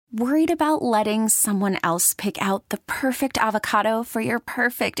Worried about letting someone else pick out the perfect avocado for your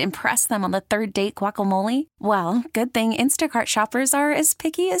perfect impress them on the third date guacamole? Well, good thing Instacart shoppers are as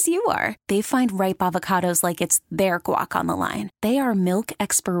picky as you are. They find ripe avocados like it's their guac on the line. They are milk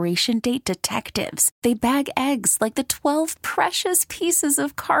expiration date detectives. They bag eggs like the 12 precious pieces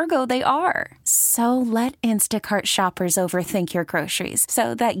of cargo they are. So let Instacart shoppers overthink your groceries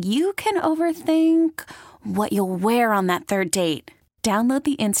so that you can overthink what you'll wear on that third date. Download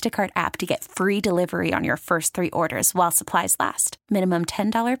the Instacart app to get free delivery on your first 3 orders while supplies last. Minimum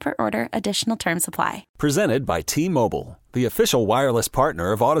 $10 per order. Additional terms apply. Presented by T-Mobile, the official wireless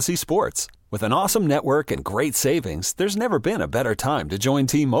partner of Odyssey Sports. With an awesome network and great savings, there's never been a better time to join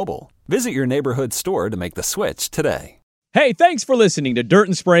T-Mobile. Visit your neighborhood store to make the switch today. Hey, thanks for listening to Dirt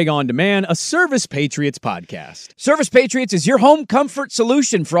and Sprague On Demand, a Service Patriots podcast. Service Patriots is your home comfort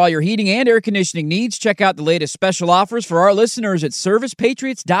solution for all your heating and air conditioning needs. Check out the latest special offers for our listeners at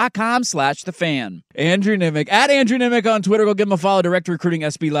servicepatriots.com/thefan. Andrew Nemec, at Andrew Nemec on Twitter. Go give him a follow. Director Recruiting,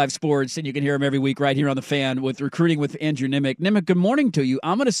 SB Live Sports, and you can hear him every week right here on The Fan with Recruiting with Andrew Nemec. Nemec, good morning to you.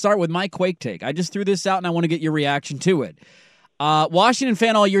 I'm going to start with my Quake take. I just threw this out, and I want to get your reaction to it. Washington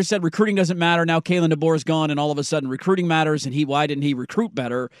fan all year said recruiting doesn't matter. Now Kalen DeBoer's gone, and all of a sudden recruiting matters, and why didn't he recruit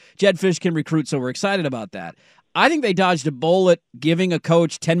better? Jedd Fisch can recruit, so we're excited about that. I think they dodged a bullet giving a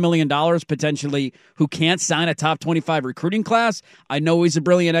coach $10 million potentially who can't sign a top 25 recruiting class. I know he's a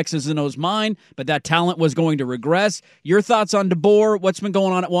brilliant X's and O's mind, but that talent was going to regress. Your thoughts on DeBoer, what's been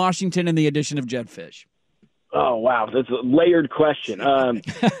going on at Washington, and the addition of Jedd Fisch? Oh, wow. That's a layered question. I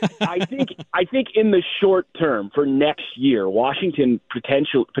think in the short term for next year, Washington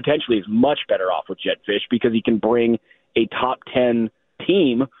potentially is much better off with Jedd Fisch because he can bring a top 10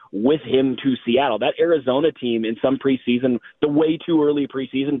 team with him to Seattle. That Arizona team in some preseason, the way too early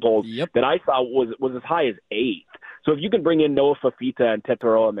preseason polls that I saw was as high as 8th. So if you can bring in Noah Fafita and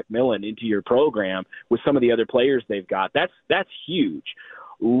Tetairoa McMillan into your program with some of the other players they've got, that's huge.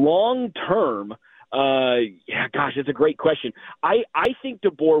 Long term, it's a great question. I think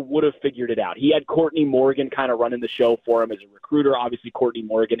DeBoer would have figured it out. He had Courtney Morgan kind of running the show for him as a recruiter. Obviously, Courtney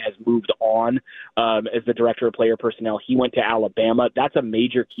Morgan has moved on as the director of player personnel. He went to Alabama. That's a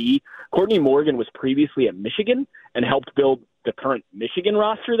major key. Courtney Morgan was previously at Michigan and helped build the current Michigan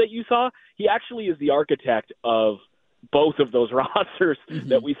roster that you saw. He actually is the architect of both of those rosters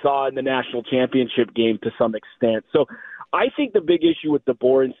that we saw in the national championship game to some extent. So I think the big issue with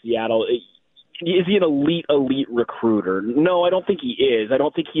DeBoer in Seattle is he an elite recruiter? No, I don't think he is. I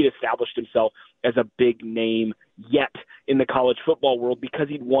don't think he established himself as a big name yet in the college football world because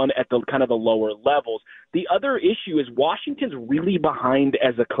he'd won at the kind of the lower levels. The other issue is Washington's really behind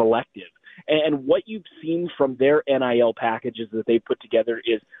as a collective. And what you've seen from their NIL packages that they put together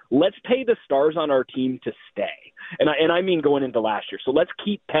is let's pay the stars on our team to stay. And I mean going into last year. So let's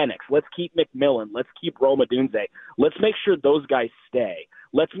keep Penix. Let's keep McMillan. Let's keep Roma Dunze. Let's make sure those guys stay.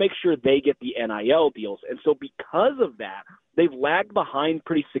 Let's make sure they get the NIL deals. And so because of that, they've lagged behind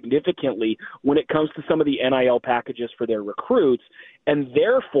pretty significantly when it comes to some of the NIL packages for their recruits. And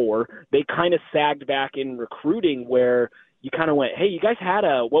therefore, they kind of sagged back in recruiting where you kind of went, hey, you guys had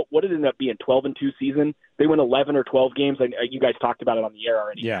what did it end up being, 12-2 season? They won 11 or 12 games. You guys talked about it on the air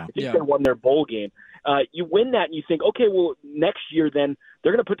already. Yeah. They won their bowl game. You win that and you think, okay, well, next year then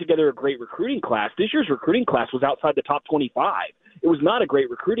they're going to put together a great recruiting class. This year's recruiting class was outside the top 25. It was not a great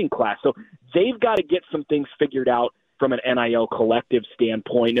recruiting class. So they've got to get some things figured out from an NIL collective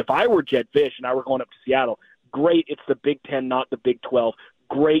standpoint. If I were Jedd Fisch and I were going up to Seattle, great, it's the Big Ten, not the Big 12.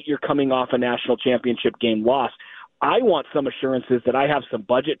 Great, you're coming off a national championship game loss. I want some assurances that I have some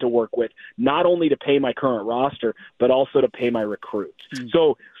budget to work with, not only to pay my current roster, but also to pay my recruits.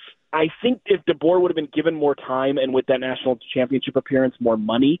 So I think if DeBoer would have been given more time and with that national championship appearance, more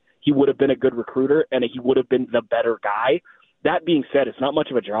money, he would have been a good recruiter and he would have been the better guy. That being said, it's not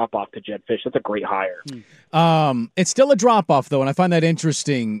much of a drop-off to Jedd Fisch. That's a great hire. It's still a drop-off, though, and I find that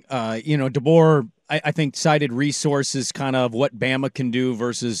interesting. DeBoer, I think, cited resources kind of what Bama can do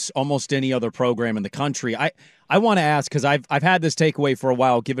versus almost any other program in the country. I want to ask, because I've had this takeaway for a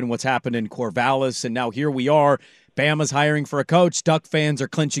while, given what's happened in Corvallis, and now here we are. Bama's hiring for a coach. Duck fans are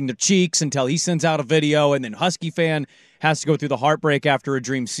clenching their cheeks until he sends out a video, and then Husky fan has to go through the heartbreak after a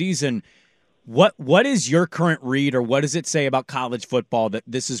dream season. What is your current read, or what does it say about college football that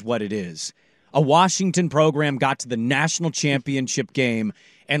this is what it is? A Washington program got to the national championship game,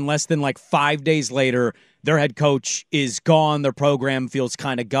 and less than 5 days later, their head coach is gone. Their program feels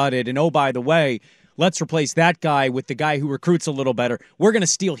kind of gutted. And oh, by the way, let's replace that guy with the guy who recruits a little better. We're going to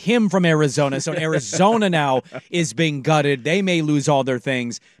steal him from Arizona. So Arizona now is being gutted. They may lose all their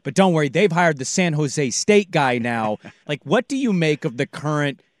things, but don't worry, they've hired the San Jose State guy now. What do you make of the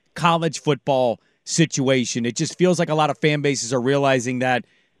current college football situation. It just feels like a lot of fan bases are realizing that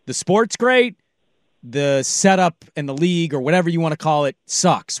the sport's great, the setup and the league, or whatever you want to call it,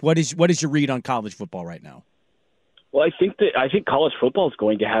 sucks. What is your read on college football right now? Well, I think college football is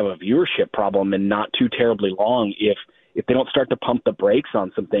going to have a viewership problem and not too terribly long if they don't start to pump the brakes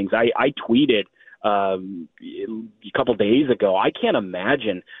on some things. I tweeted a couple days ago, I can't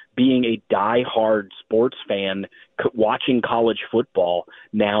imagine being a diehard sports fan watching college football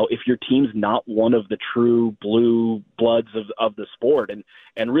now if your team's not one of the true blue bloods of the sport.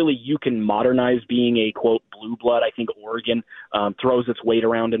 And really you can modernize being a, quote, blue blood. I think Oregon throws its weight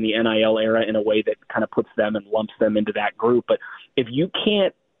around in the NIL era in a way that kind of puts them and lumps them into that group. But if you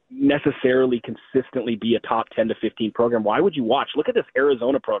can't necessarily consistently be a top 10 to 15 program, why would you watch? Look at this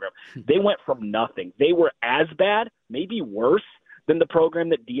Arizona program. They went from nothing. They were as bad, maybe worse, than the program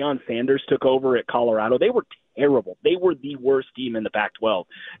that Deion Sanders took over at Colorado. They were terrible. They were the worst team in the Pac-12.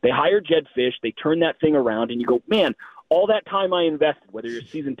 They hired Jedd Fisch. They turned that thing around, and you go, man, all that time I invested, whether you're a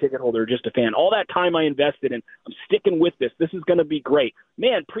season ticket holder or just a fan, all that time I invested, and I'm sticking with this. This is going to be great.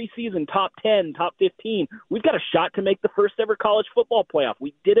 Man, preseason top 10, top 15, we've got a shot to make the first ever college football playoff.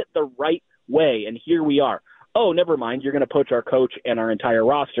 We did it the right way, and here we are. Oh, never mind, you're going to poach our coach and our entire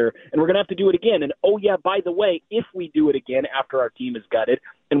roster, and we're going to have to do it again. And, oh, yeah, by the way, if we do it again after our team is gutted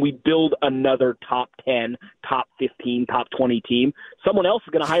and we build another top 10, top 15, top 20 team, someone else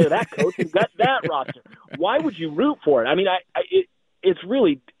is going to hire that coach and gut that roster. Why would you root for it? I mean,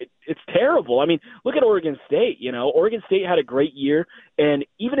 it's terrible. I mean, look at Oregon State. You know, Oregon State had a great year, and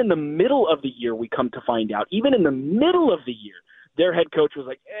even in the middle of the year, we come to find out, even in the middle of the year, their head coach was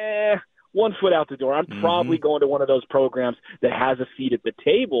like, one foot out the door. I'm probably going to one of those programs that has a seat at the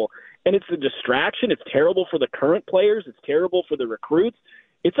table. And it's a distraction. It's terrible for the current players. It's terrible for the recruits.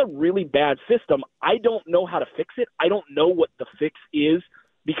 It's a really bad system. I don't know how to fix it. I don't know what the fix is,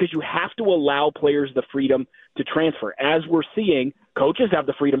 because you have to allow players the freedom to transfer. As we're seeing, coaches have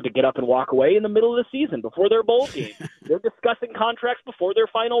the freedom to get up and walk away in the middle of the season before their bowl game. They're discussing contracts before their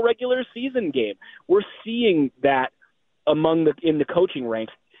final regular season game. We're seeing that in the coaching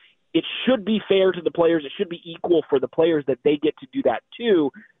ranks. It should be fair to the players. It should be equal for the players that they get to do that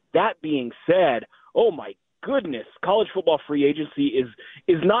too. That being said, oh my goodness, college football free agency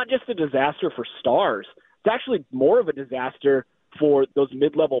is not just a disaster for stars. It's actually more of a disaster for those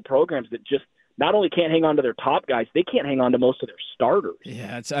mid-level programs that just not only can't hang on to their top guys, they can't hang on to most of their starters.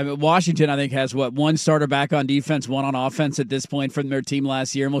 Yeah, Washington, I think, has, one starter back on defense, one on offense at this point from their team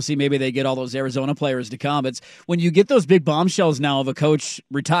last year, and we'll see maybe they get all those Arizona players to come. It's when you get those big bombshells now of a coach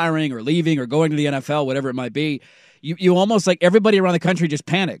retiring or leaving or going to the NFL, whatever it might be, you almost, like, everybody around the country just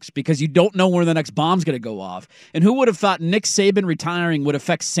panics because you don't know where the next bomb's going to go off. And who would have thought Nick Saban retiring would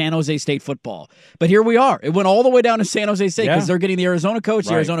affect San Jose State football? But here we are. It went all the way down to San Jose State because they're getting the Arizona coach.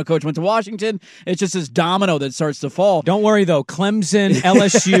 The Arizona coach went to Washington. It's just this domino that starts to fall. Don't worry, though. Clemson,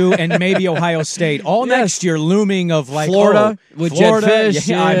 LSU, and maybe Ohio State all next year looming of, like, Florida with Jedd Fisch.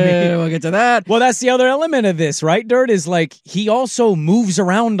 Yeah, I mean, we'll get to that. Well, that's the other element of this, right, Dirt, is, like, he also moves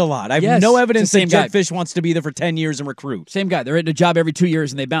around a lot. I have no evidence that Jedd Fisch wants to be there for 10 years and recruit. Same guy. They're in a job every 2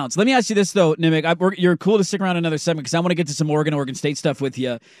 years and they bounce. Let me ask you this, though, Nemec. You're cool to stick around another segment because I want to get to some Oregon State stuff with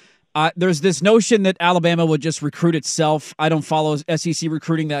you. There's this notion that Alabama would just recruit itself. I don't follow SEC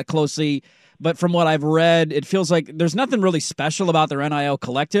recruiting that closely, but from what I've read, it feels like there's nothing really special about their NIL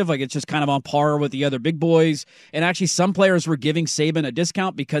collective. Like, it's just kind of on par with the other big boys. And actually, some players were giving Saban a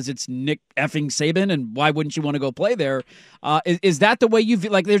discount because it's Nick effing Saban, and why wouldn't you want to go play there? Is that the way you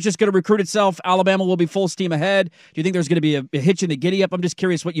feel? Like, they're just going to recruit itself? Alabama will be full steam ahead? Do you think there's going to be a hitch in the giddy-up? I'm just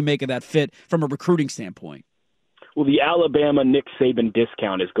curious what you make of that fit from a recruiting standpoint. Well, the Alabama Nick Saban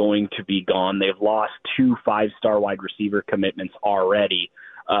discount is going to be gone. They've lost 2 5-star wide receiver commitments already.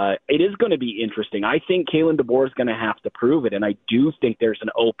 It is going to be interesting. I think Kalen DeBoer is going to have to prove it, and I do think there's an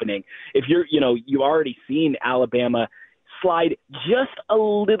opening. If you've already seen Alabama slide just a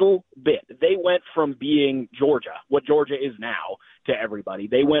little bit. They went from being Georgia, what Georgia is now, to everybody.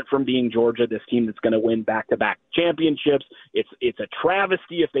 They went from being Georgia, this team that's going to win back-to-back championships. It's a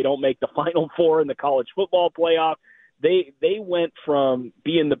travesty if they don't make the Final Four in the college football playoff. They went from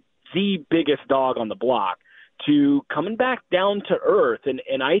being the biggest dog on the block to coming back down to earth.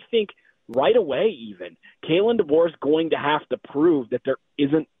 And I think right away even, Kalen DeBoer is going to have to prove that there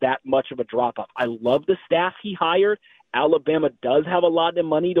isn't that much of a drop-off. I love the staff he hired. Alabama does have a lot of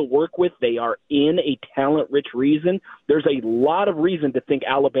money to work with. They are in a talent-rich region. There's a lot of reason to think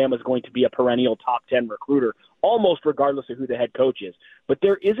Alabama is going to be a perennial top 10 recruiter, almost regardless of who the head coach is. But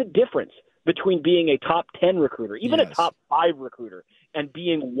there is a difference between being a top 10 recruiter, even a top 5 recruiter, and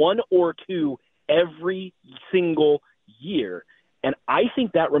being 1 or 2 every single year. And I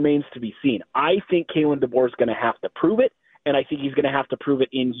think that remains to be seen. I think Kalen DeBoer is going to have to prove it, and I think he's going to have to prove it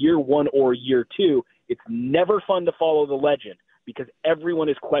in year one or year two. It's never fun to follow the legend because everyone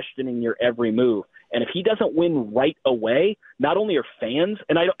is questioning your every move. And if he doesn't win right away, not only are fans,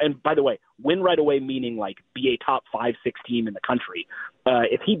 and by the way, win right away meaning like be a top 5-6 team in the country.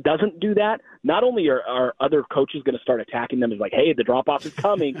 If he doesn't do that, not only are other coaches going to start attacking them as like, hey, the drop-off is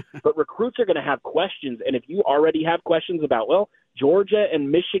coming, but recruits are going to have questions. And if you already have questions about, well, Georgia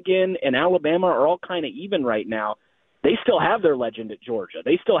and Michigan and Alabama are all kind of even right now, they still have their legend at Georgia.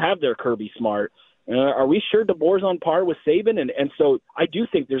 They still have their Kirby Smart. Are we sure DeBoer's on par with Saban? And so I do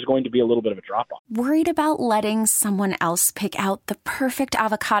think there's going to be a little bit of a drop-off. Worried about letting someone else pick out the perfect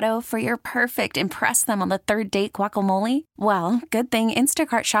avocado for your perfect impress them on the third date guacamole? Well, good thing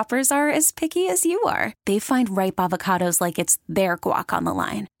Instacart shoppers are as picky as you are. They find ripe avocados like it's their guac on the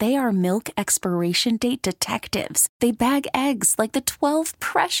line. They are milk expiration date detectives. They bag eggs like the 12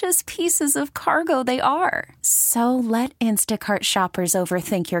 precious pieces of cargo they are. So let Instacart shoppers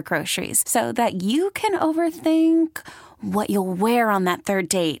overthink your groceries so that you can overthink what you'll wear on that third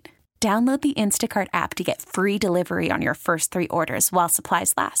date. Download the Instacart app to get free delivery on your first 3 orders while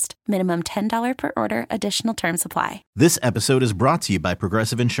supplies last. Minimum $10 per order. Additional terms apply. This episode is brought to you by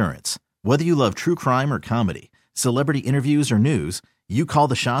Progressive Insurance. Whether you love true crime or comedy, celebrity interviews or news, you call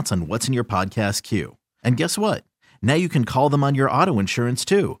the shots on what's in your podcast queue. And guess what? Now you can call them on your auto insurance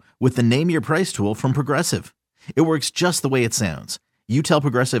too with the Name Your Price tool from Progressive. It works just the way it sounds. You tell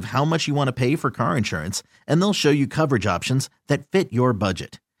Progressive how much you want to pay for car insurance, and they'll show you coverage options that fit your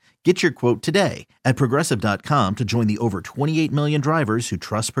budget. Get your quote today at Progressive.com to join the over 28 million drivers who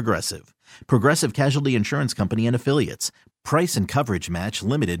trust Progressive. Progressive Casualty Insurance Company and Affiliates. Price and coverage match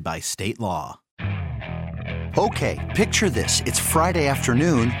limited by state law. Okay, picture this. It's Friday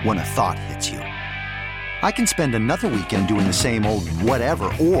afternoon when a thought hits you. I can spend another weekend doing the same old whatever,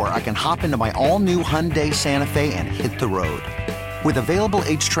 or I can hop into my all-new Hyundai Santa Fe and hit the road. With available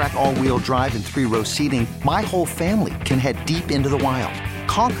H-Track all-wheel drive and 3-row seating, my whole family can head deep into the wild.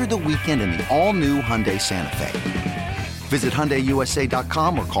 Conquer the weekend in the all-new Hyundai Santa Fe. Visit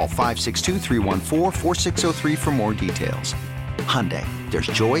HyundaiUSA.com or call 562-314-4603 for more details. Hyundai, there's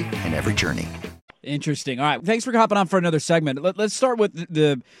joy in every journey. Interesting. All right. Thanks for hopping on for another segment. Let's start with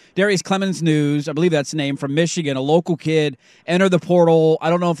the Darius Clemens news. I believe that's the name, from Michigan. A local kid entered the portal.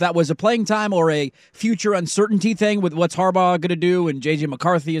 I don't know if that was a playing time or a future uncertainty thing with what's Harbaugh going to do, and J.J.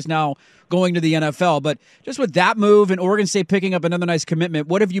 McCarthy is now going to the NFL. But just with that move and Oregon State picking up another nice commitment,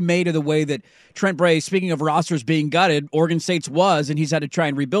 what have you made of the way that Trent Bray, speaking of rosters being gutted, Oregon State's was, and he's had to try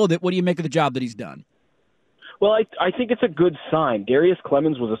and rebuild it? What do you make of the job that he's done? Well, I think it's a good sign. Darius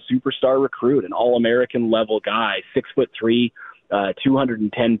Clemens was a superstar recruit, an All-American level guy, 6'3",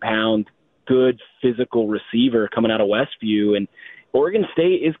 210 pounds, good physical receiver coming out of Westview. And Oregon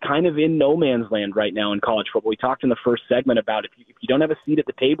State is kind of in no man's land right now in college football. We talked in the first segment about if you don't have a seat at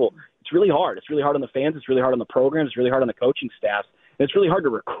the table, it's really hard. It's really hard on the fans. It's really hard on the programs. It's really hard on the coaching staffs. And it's really hard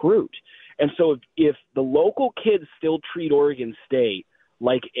to recruit. And so if the local kids still treat Oregon State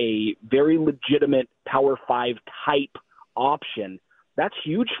like a very legitimate Power 5 type option, that's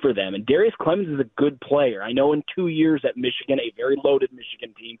huge for them. And Darius Clemens is a good player. I know in 2 years at Michigan, a very loaded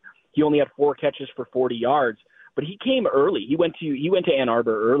Michigan team, he only had 4 catches for 40 yards, but he came early. He went to Ann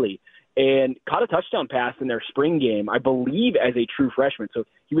Arbor early and caught a touchdown pass in their spring game, I believe, as a true freshman. So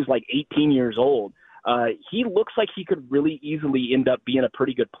he was like 18 years old. He looks like he could really easily end up being a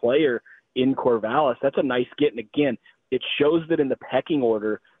pretty good player in Corvallis. That's a nice get. And again, it shows that in the pecking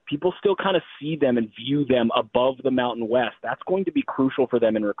order, people still kind of see them and view them above the Mountain West. That's going to be crucial for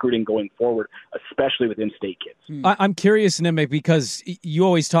them in recruiting going forward, especially with in-state kids. I'm curious, Nemec, because you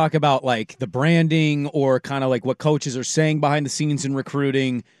always talk about like the branding or kind of like what coaches are saying behind the scenes in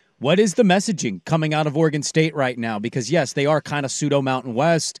recruiting. What is the messaging coming out of Oregon State right now? Because, yes, they are kind of pseudo Mountain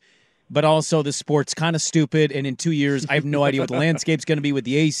West, but also the sport's kind of stupid. And in 2 years, I have no idea what the landscape's going to be with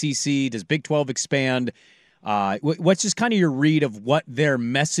the ACC. Does Big 12 expand? What's just kind of your read of what their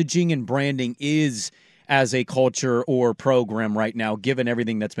messaging and branding is as a culture or program right now, given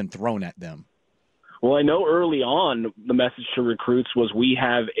everything that's been thrown at them? Well, I know early on the message to recruits was we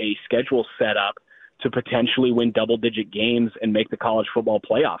have a schedule set up to potentially win double-digit games and make the college football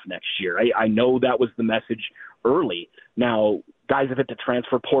playoff next year. I know that was the message early. Now, guys have hit the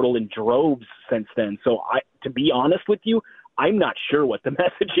transfer portal in droves since then. So to be honest with you, I'm not sure what the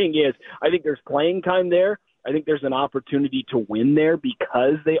messaging is. I think there's playing time there. I think there's an opportunity to win there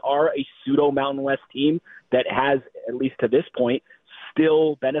because they are a pseudo Mountain West team that has, at least to this point,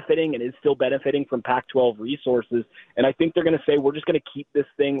 still benefiting and is still benefiting from Pac-12 resources. And I think they're going to say, we're just going to keep this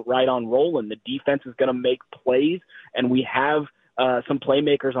thing right on rolling. The defense is going to make plays, and we have some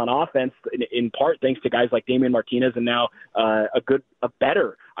playmakers on offense, in part thanks to guys like Damian Martinez, and now a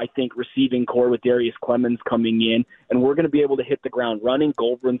better, I think, receiving core with Darius Clemens coming in, and we're going to be able to hit the ground running.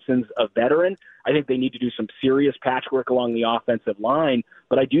 Goldbrinson's a veteran. I think they need to do some serious patchwork along the offensive line,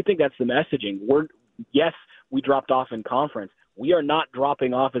 but I do think that's the messaging. Yes, we dropped off in conference. We are not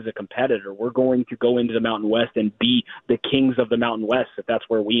dropping off as a competitor. We're going to go into the Mountain West and be the kings of the Mountain West if that's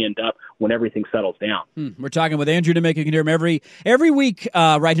where we end up when everything settles down. We're talking with Andrew Nemec. You can hear him every week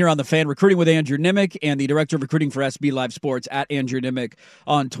right here on The Fan, recruiting with Andrew Nemec and the director of recruiting for SB Live Sports at Andrew Nemec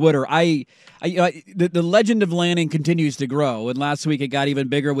on Twitter. The legend of Lanning continues to grow, and last week it got even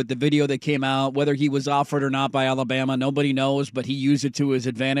bigger with the video that came out. Whether he was offered or not by Alabama, nobody knows, but he used it to his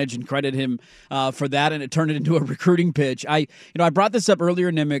advantage and credit him for that, and it turned it into a recruiting pitch. I brought this up earlier,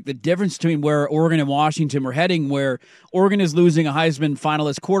 Nemec, the difference between where Oregon and Washington were heading, where Oregon is losing a Heisman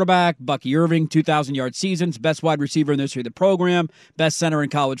finalist quarterback, Bucky Irving, 2,000-yard seasons, best wide receiver in the history of the program, best center in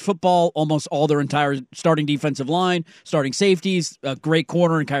college football, almost all their entire starting defensive line, starting safeties, a great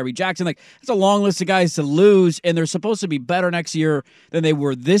corner in Kyrie Jackson. It's a long list of guys to lose, and they're supposed to be better next year than they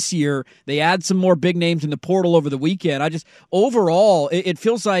were this year. They add some more big names in the portal over the weekend. Overall, it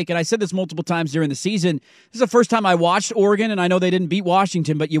feels like, and I said this multiple times during the season, this is the first time I watched Oregon, and I know they didn't beat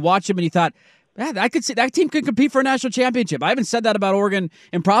Washington, but you watch them and you thought, I could see that team could compete for a national championship. I haven't said that about Oregon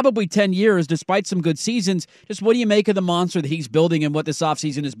in probably 10 years, despite some good seasons. Just what do you make of the monster that he's building and what this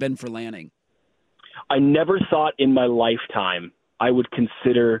offseason has been for Lanning? I never thought in my lifetime I would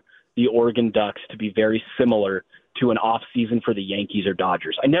consider the Oregon Ducks to be very similar to an offseason for the Yankees or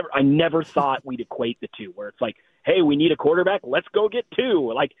Dodgers. I never thought we'd equate the two, where it's like, hey, we need a quarterback, let's go get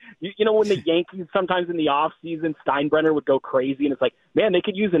two. Like, when the Yankees sometimes in the offseason, Steinbrenner would go crazy, and it's like, man, they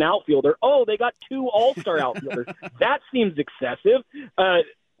could use an outfielder. Oh, they got two all-star outfielders. That seems excessive.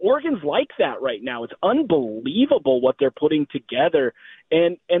 Oregon's like that right now. It's unbelievable what they're putting together,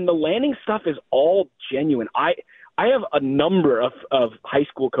 and the Lanning stuff is all genuine. I have a number of high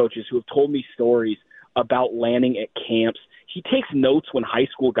school coaches who have told me stories about Lanning at camps. He takes notes when high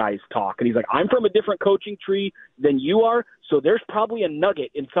school guys talk, and he's like, I'm from a different coaching tree than you are, so there's probably a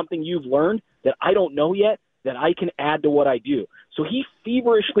nugget in something you've learned that I don't know yet that I can add to what I do. So he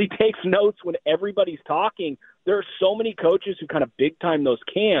feverishly takes notes when everybody's talking. There are so many coaches who kind of big-time those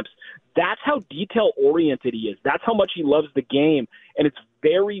camps. That's how detail-oriented he is. That's how much he loves the game, and it's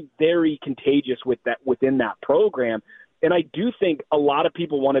very, very contagious within that program. And I do think a lot of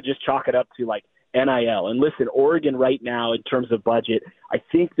people want to just chalk it up to, like, NIL. And listen, Oregon right now, in terms of budget, I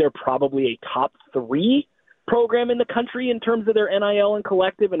think they're probably a top 3 program in the country in terms of their NIL and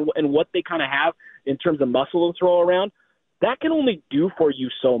collective and what they kind of have in terms of muscle to throw around. That can only do for you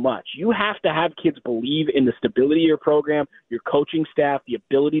so much. You have to have kids believe in the stability of your program, your coaching staff, the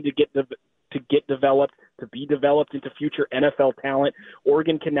ability to get developed, to be developed into future NFL talent.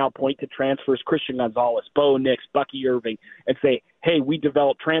 Oregon can now point to transfers, Christian Gonzalez, Bo Nix, Bucky Irving, and say, hey, we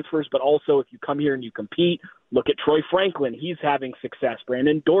develop transfers, but also if you come here and you compete, look at Troy Franklin. He's having success.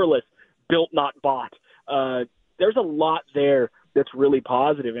 Brandon Dorless, built, not bought. There's a lot there that's really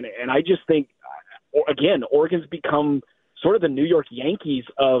positive. And I just think, again, Oregon's become sort of the New York Yankees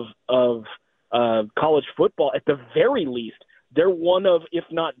of college football. At the very least, they're one of, if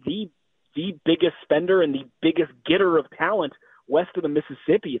not the biggest spender and the biggest getter of talent west of the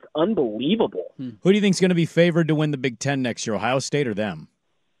Mississippi. It's unbelievable. Who do you think is going to be favored to win the Big Ten next year, Ohio State or them?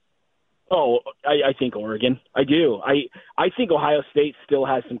 Oh, I think Oregon. I do. I think Ohio State still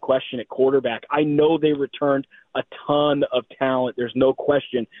has some question at quarterback. I know they returned a ton of talent. There's no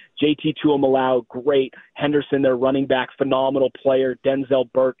question. JT Tuimalau, great. Henderson, their running back, phenomenal player.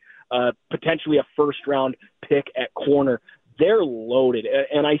 Denzel Burke, potentially a first-round pick at corner. They're loaded,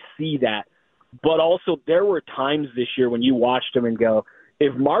 and I see that. But also, there were times this year when you watched them and go,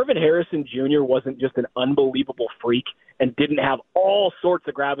 if Marvin Harrison Jr. wasn't just an unbelievable freak and didn't have all sorts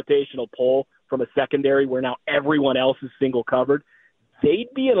of gravitational pull from a secondary where now everyone else is single covered, they'd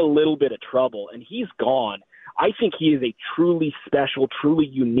be in a little bit of trouble, and he's gone. I think he is a truly special, truly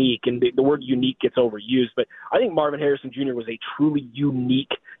unique, and the word unique gets overused, but I think Marvin Harrison Jr. was a truly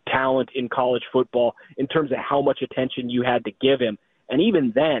unique talent in college football in terms of how much attention you had to give him. And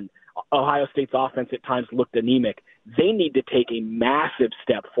even then, Ohio State's offense at times looked anemic. They need to take a massive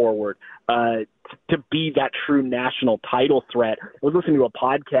step forward to be that true national title threat. I was listening to a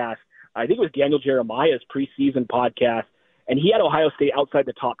podcast, I think it was Daniel Jeremiah's preseason podcast, and he had Ohio State outside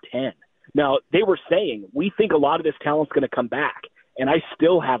the top 10. Now, they were saying, we think a lot of this talent's going to come back, and I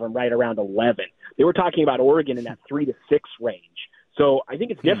still have them right around 11. They were talking about Oregon in that 3 to 6 range. So I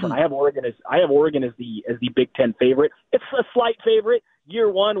think it's different. I have Oregon as the Big Ten favorite. It's a slight favorite.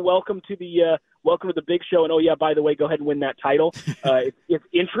 Year one, welcome to the welcome to the big show. And, oh, yeah, by the way, go ahead and win that title. It's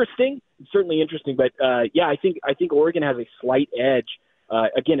interesting. It's certainly interesting. But, yeah, I think Oregon has a slight edge.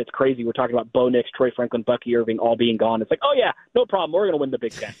 Again, it's crazy. We're talking about Bo Nix, Troy Franklin, Bucky Irving all being gone. It's like, oh, yeah, no problem. We're going to win the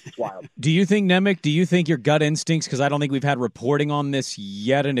Big Ten. It's wild. Do you think, Nemec, your gut instincts, because I don't think we've had reporting on this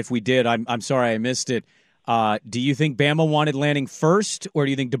yet, and if we did, I'm sorry I missed it. Do you think Bama wanted Lanning first, or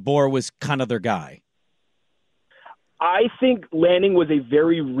do you think DeBoer was kind of their guy? I think Lanning was a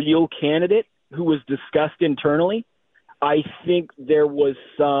very real candidate who was discussed internally. I think there was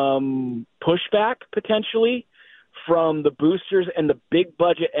some pushback, potentially, from the boosters and the big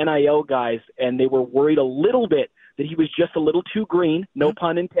budget NIL guys, and they were worried a little bit that he was just a little too green, no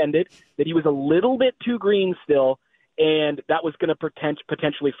pun intended, that he was a little bit too green still, and that was going to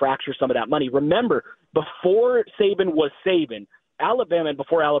potentially fracture some of that money. Remember, before Saban was Saban, Alabama, and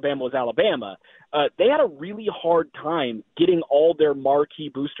before Alabama was Alabama, they had a really hard time getting all their marquee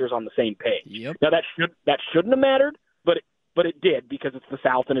boosters on the same page. Yep. Now, that shouldn't have mattered, but it did because it's the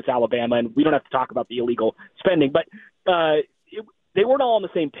South and it's Alabama, and we don't have to talk about the illegal spending. But they weren't all on the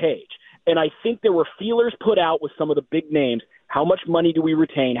same page. And I think there were feelers put out with some of the big names. How much money do we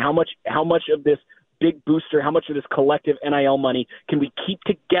retain? How much of this big booster, how much of this collective NIL money can we keep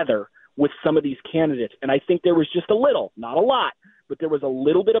together with some of these candidates? And I think there was just a little, not a lot, but there was a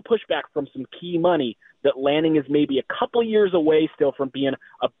little bit of pushback from some key money that Lanning is maybe a couple years away still from being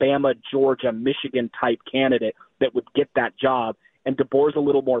a Bama, Georgia, Michigan type candidate that would get that job. And DeBoer's a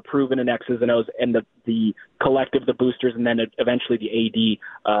little more proven in X's and O's, and the collective, the boosters, and then eventually the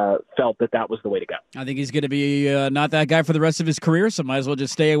AD felt that was the way to go. I think he's going to be not that guy for the rest of his career, so might as well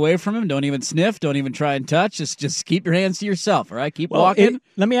just stay away from him. Don't even sniff. Don't even try and touch. Just keep your hands to yourself, all right? Keep walking.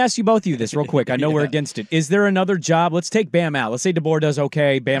 Let me ask you both of you this real quick. I know we're against it. Is there another job? Let's take Bam out. Let's say DeBoer does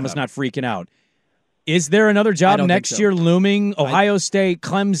okay. Bama's not freaking out. Is there another job next year looming? Ohio State,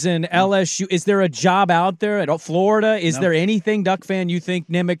 Clemson, LSU. Is there a job out there at Florida? Is there anything, Duck fan, you think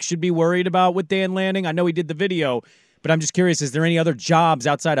Nemec should be worried about with Dan Lanning? I know he did the video, but I'm just curious, is there any other jobs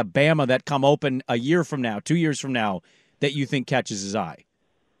outside of Bama that come open a year from now, 2 years from now, that you think catches his eye?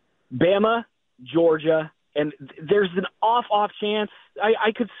 Bama, Georgia, and there's an off chance.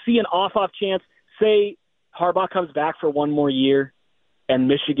 I could see an off chance. Say Harbaugh comes back for one more year, and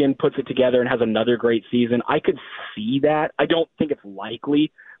Michigan puts it together and has another great season. I could see that. I don't think it's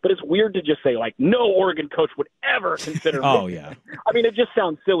likely, but it's weird to just say, like, no Oregon coach would ever consider Michigan. Yeah. I mean, it just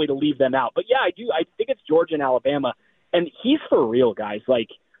sounds silly to leave them out. But, yeah, I do. I think it's Georgia and Alabama. And he's for real, guys. Like,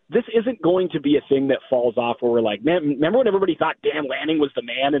 this isn't going to be a thing that falls off where we're like, man, remember when everybody thought Dan Lanning was the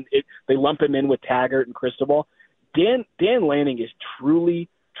man and they lump him in with Taggart and Cristobal? Dan Lanning is truly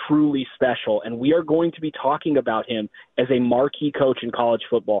special, and we are going to be talking about him as a marquee coach in college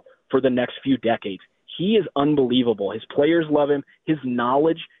football for the next few decades. He is unbelievable. His players love him. His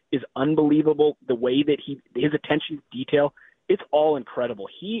knowledge is unbelievable. The way that his attention to detail, it's all incredible.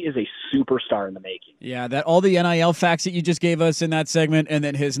 He is a superstar in the making. Yeah, that all the NIL facts that you just gave us in that segment, and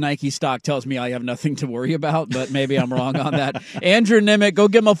then his Nike stock tells me I have nothing to worry about, but maybe I'm wrong on that. Andrew Nemec, go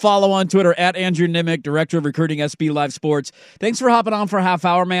give him a follow on Twitter, at Andrew Nemec, Director of Recruiting, SB Live Sports. Thanks for hopping on for a half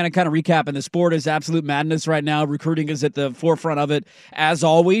hour, man, and kind of recapping. The sport is absolute madness right now. Recruiting is at the forefront of it, as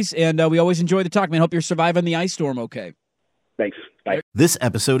always, and we always enjoy the talk, man. Hope you're surviving the ice storm okay. Thanks. Bye. This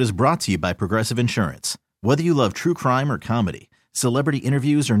episode is brought to you by Progressive Insurance. Whether you love true crime or comedy, celebrity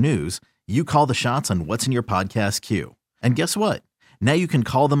interviews or news, you call the shots on what's in your podcast queue. And guess what? Now you can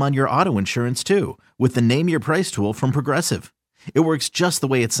call them on your auto insurance too with the Name Your Price tool from Progressive. It works just the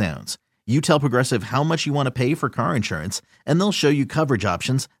way it sounds. You tell Progressive how much you want to pay for car insurance, and they'll show you coverage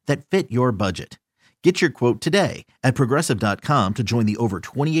options that fit your budget. Get your quote today at Progressive.com to join the over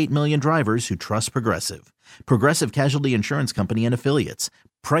 28 million drivers who trust Progressive. Progressive Casualty Insurance Company and Affiliates.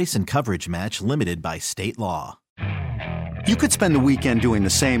 Price and coverage match limited by state law. You could spend the weekend doing the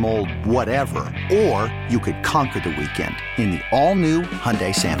same old whatever, or you could conquer the weekend in the all-new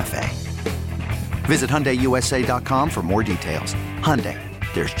Hyundai Santa Fe. Visit HyundaiUSA.com for more details. Hyundai,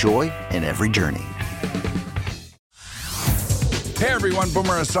 there's joy in every journey. Hey everyone,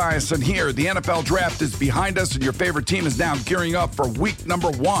 Boomer Esiason here. The NFL Draft is behind us and your favorite team is now gearing up for week number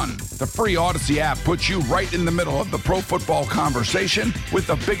 1. The free Odyssey app puts you right in the middle of the pro football conversation with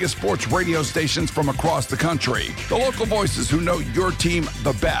the biggest sports radio stations from across the country. The local voices who know your team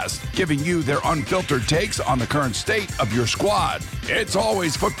the best, giving you their unfiltered takes on the current state of your squad. It's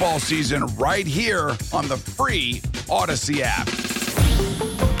always football season right here on the free Odyssey app.